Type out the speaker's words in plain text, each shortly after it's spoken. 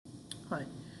Hi,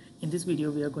 in this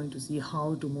video we are going to see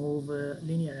how to move a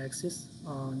linear axis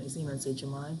on a Siemens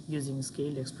HMI using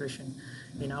scaled expression.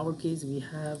 In our case we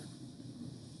have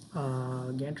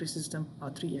a gantry system, a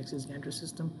 3-axis gantry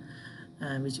system,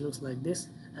 and which looks like this.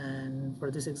 And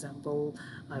for this example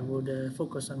I would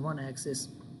focus on one axis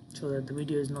so that the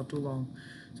video is not too long.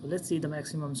 So let's see the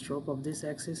maximum stroke of this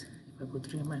axis. If I put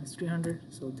 3 minus 300,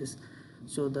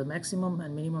 so the maximum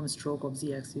and minimum stroke of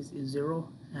z axis is 0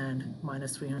 and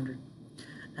minus 300.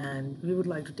 And we would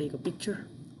like to take a picture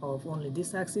of only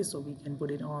this axis so we can put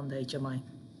it on the HMI.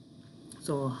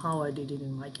 So how I did it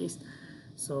in my case,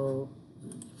 so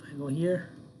if I go here,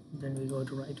 then we go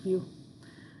to right view,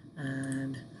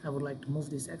 and I would like to move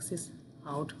this axis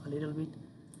out a little bit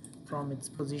from its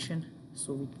position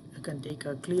so I can take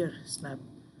a clear snap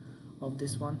of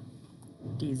this one,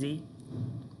 TZ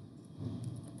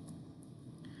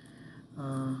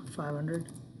 500.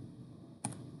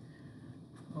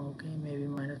 Okay, maybe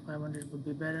minus 500 would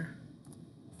be better.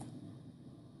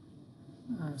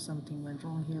 Something went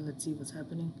wrong here. Let's see what's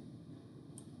happening.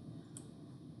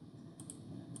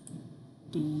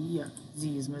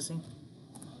 Z is missing.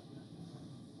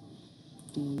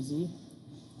 TZ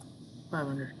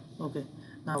 500. Okay,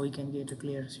 now we can get a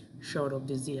clear shot of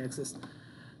this Z axis.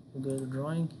 We go to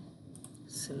drawing,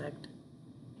 select,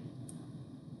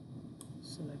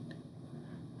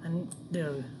 and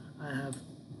there I have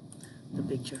the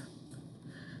picture.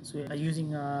 So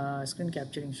using screen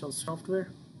capturing software,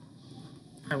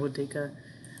 I would take a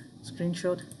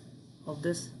screenshot of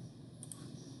this.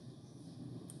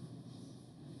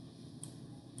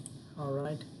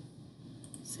 Alright,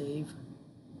 save,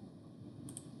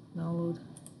 download.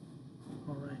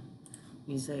 Alright,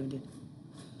 we saved it.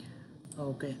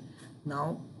 Okay,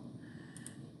 now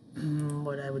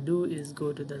what I would do is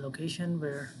go to the location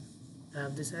where I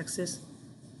have this axis.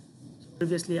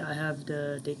 Previously I have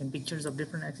taken pictures of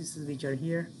different axes which are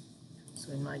here.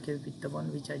 So in my case, the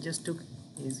one which I just took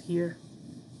is here.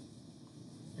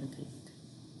 Okay,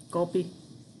 copy,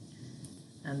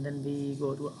 and then we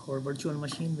go to our virtual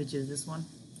machine, which is this one,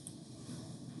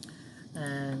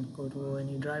 and go to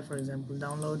any drive, for example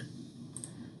download,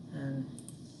 and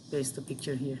paste the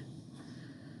picture here.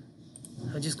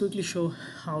 I'll just quickly show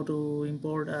how to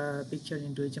import a picture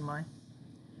into HMI.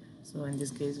 So in this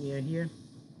case we are here.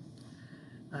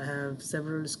 I have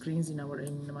several screens in my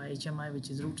HMI, which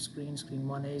is root screen, screen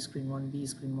 1A, screen 1B,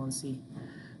 screen 1C.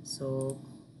 So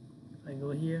if I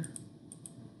go here,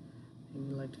 I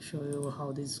would like to show you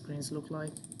how these screens look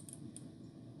like.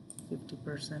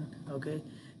 50%. Okay,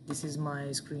 this is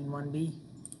my screen 1B.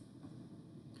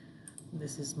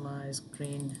 This is my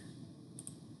screen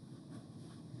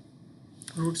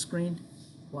root screen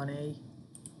 1A.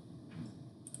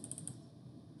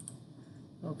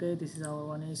 Okay, this is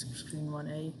our 1A, screen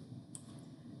 1A,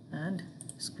 and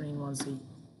screen 1C.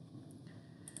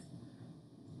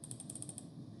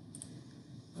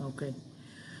 Okay,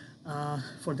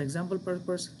 for the example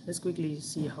purpose, let's quickly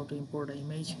see how to import an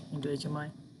image into HMI.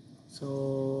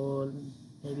 So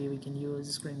maybe we can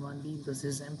use screen 1B because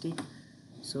this is empty.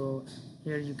 So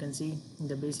here you can see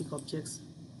the basic objects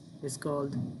is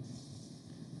called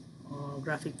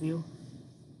graphic view.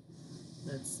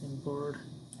 Let's import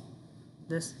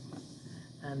this,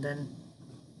 and then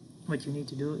what you need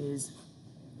to do is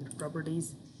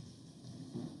properties,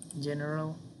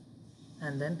 general,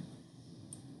 and then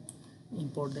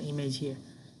import the image here.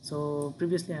 So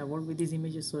previously I worked with these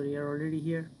images, so they are already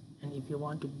here, and if you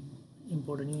want to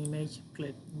import a new image,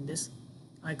 click this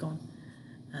icon,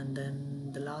 and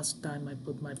then the last time I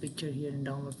put my picture here in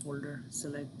download folder,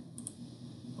 select,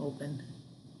 open,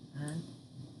 and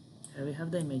here we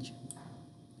have the image.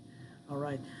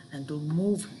 Alright, and to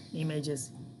move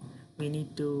images we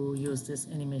need to use this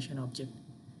animation object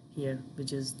here,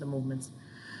 which is the movements.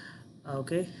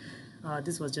 Okay,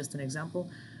 this was just an example.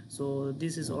 So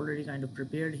this is already kind of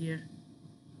prepared here.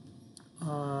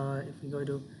 If we go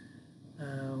to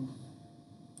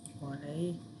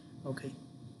 1A, okay,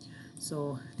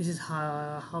 so this is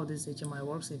how this HMI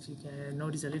works. If you can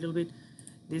notice a little bit,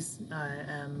 this I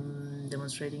am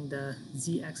demonstrating the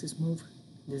Z-axis move.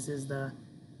 This is the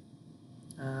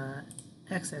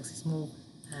x-axis move,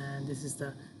 and this is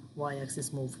the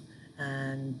y-axis move.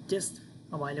 And just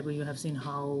a while ago you have seen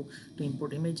how to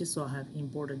import images, so I have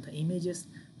imported the images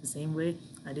the same way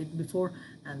I did before,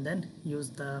 and then use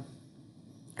the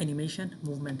animation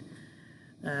movement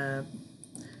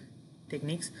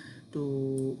techniques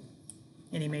to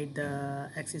animate the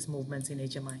axis movements in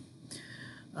HMI.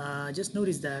 Just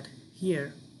notice that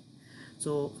here,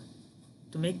 so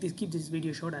to keep this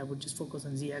video short, I would just focus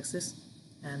on Z-axis,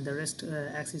 and the rest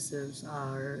axes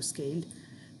are scaled,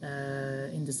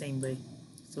 in the same way.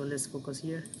 So let's focus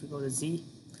here. If we go to Z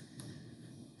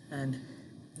and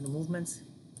the movements,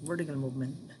 vertical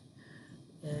movement,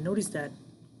 notice that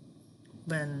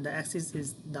when the axis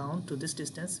is down to this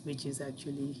distance, which is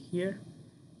actually here,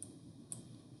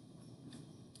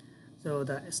 so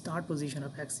the start position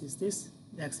of X is this,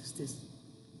 the X is this.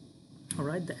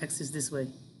 Alright, the X is this way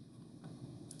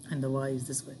and the Y is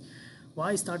this way.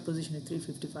 Y start position is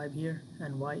 355 here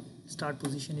and Y start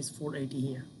position is 480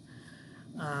 here.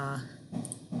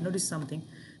 Notice something,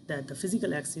 that the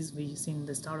physical axis we see in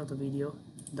the start of the video,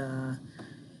 the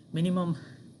minimum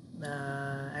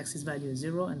axis value is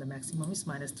 0 and the maximum is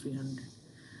minus 300.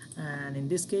 And in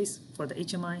this case, for the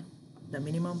HMI, the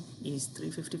minimum is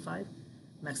 355,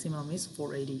 maximum is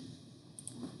 480.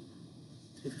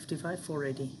 355,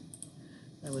 480.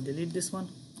 I will delete this one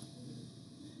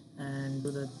and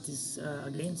do this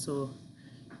again so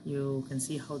you can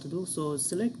see how to do. So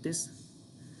select this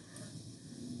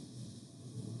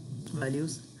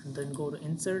values and then go to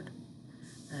insert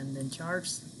and then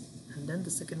charts, and then the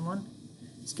second one,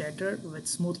 scatter with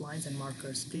smooth lines and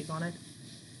markers. Click on it,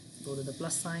 go to the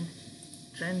plus sign,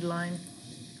 trend line,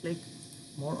 click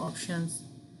more options,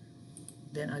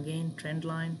 then again trend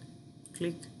line,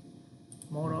 click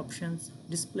more options,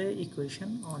 display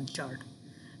equation on chart,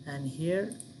 and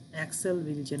here Excel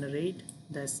will generate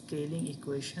the scaling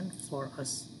equation for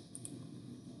us.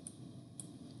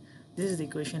 This is the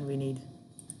equation we need.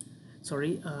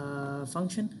 Sorry,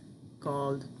 function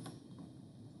called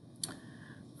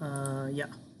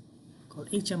called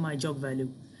HMI jog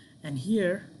value, and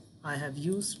here I have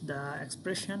used the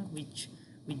expression which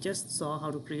we just saw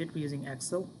how to create using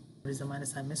Excel. There is a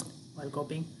minus I missed while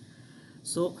copying.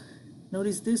 So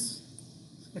notice this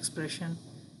expression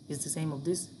is the same of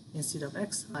this. Instead of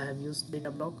X, I have used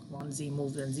data block 1 Z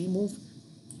move, and Z move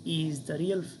is the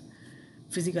real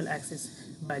physical axis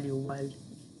value, while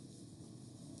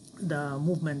the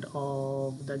movement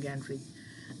of the gantry.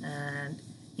 And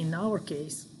in our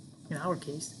case,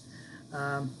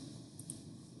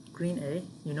 green A,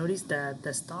 you notice that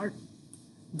the start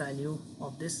value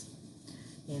of this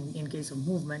in case of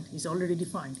movement is already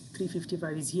defined.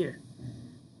 355 is here,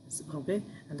 okay,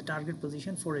 and the target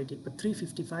position 480, but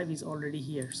 355 is already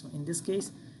here. So in this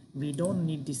case we don't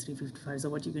need this 355. So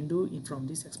what you can do from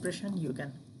this expression, you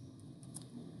can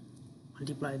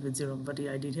multiply it with 0, but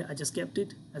I did here, I just kept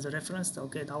it as a reference.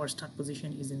 Okay, our start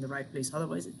position is in the right place.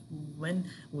 Otherwise, when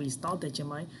we start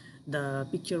HMI, the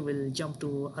picture will jump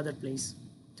to other place.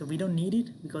 So we don't need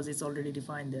it because it's already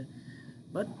defined there.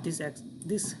 But this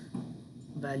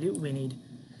value we need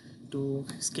to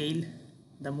scale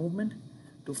the movement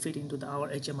to fit into our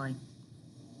HMI.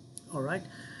 All right.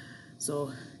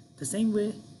 So the same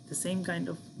way, the same kind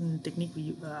of technique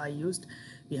I used,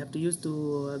 we have to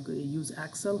use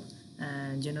Excel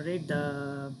and generate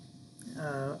the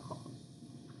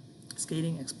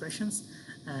scaling expressions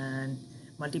and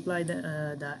multiply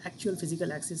the actual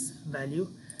physical axis value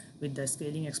with the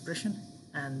scaling expression,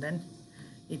 and then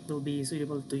it will be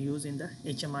suitable to use in the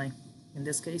HMI. In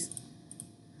this case,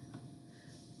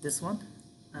 this one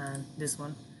and this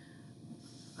one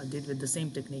I did with the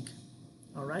same technique.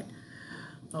 All right,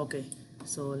 okay,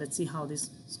 so let's see how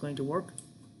this is going to work.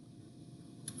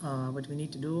 What we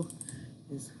need to do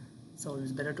is, so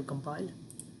it's better to compile.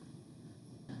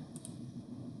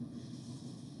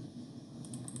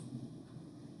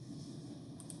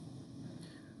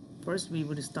 First we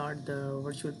would start the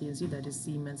virtual PLC, that is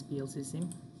Siemens PLC sim.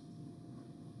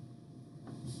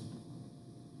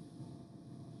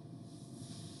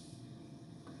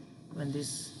 When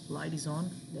this light is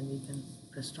on, then we can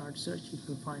press start search. It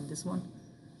will find this one,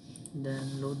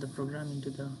 then load the program into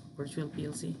the virtual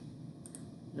PLC,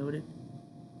 load it,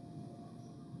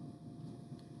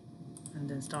 and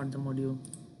then start the module.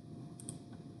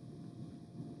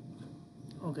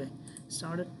 Okay,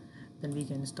 started. Then we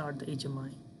can start the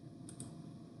HMI.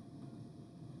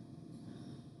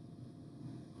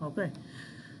 Okay,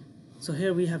 so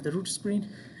here we have the root screen,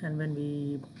 and when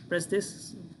we press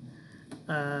this,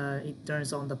 it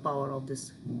turns on the power of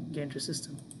this gantry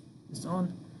system. It's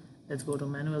on. Let's go to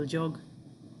manual jog,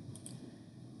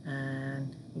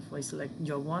 and if I select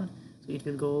jog 1, so it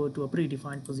will go to a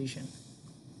predefined position.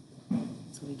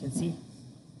 So we can see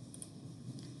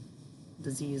the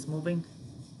Z is moving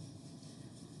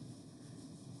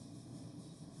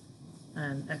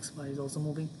and XY is also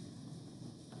moving,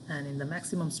 and in the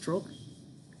maximum stroke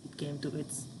it came to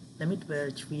its limit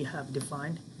which we have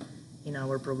defined in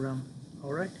our program.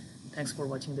 Alright, thanks for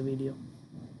watching the video.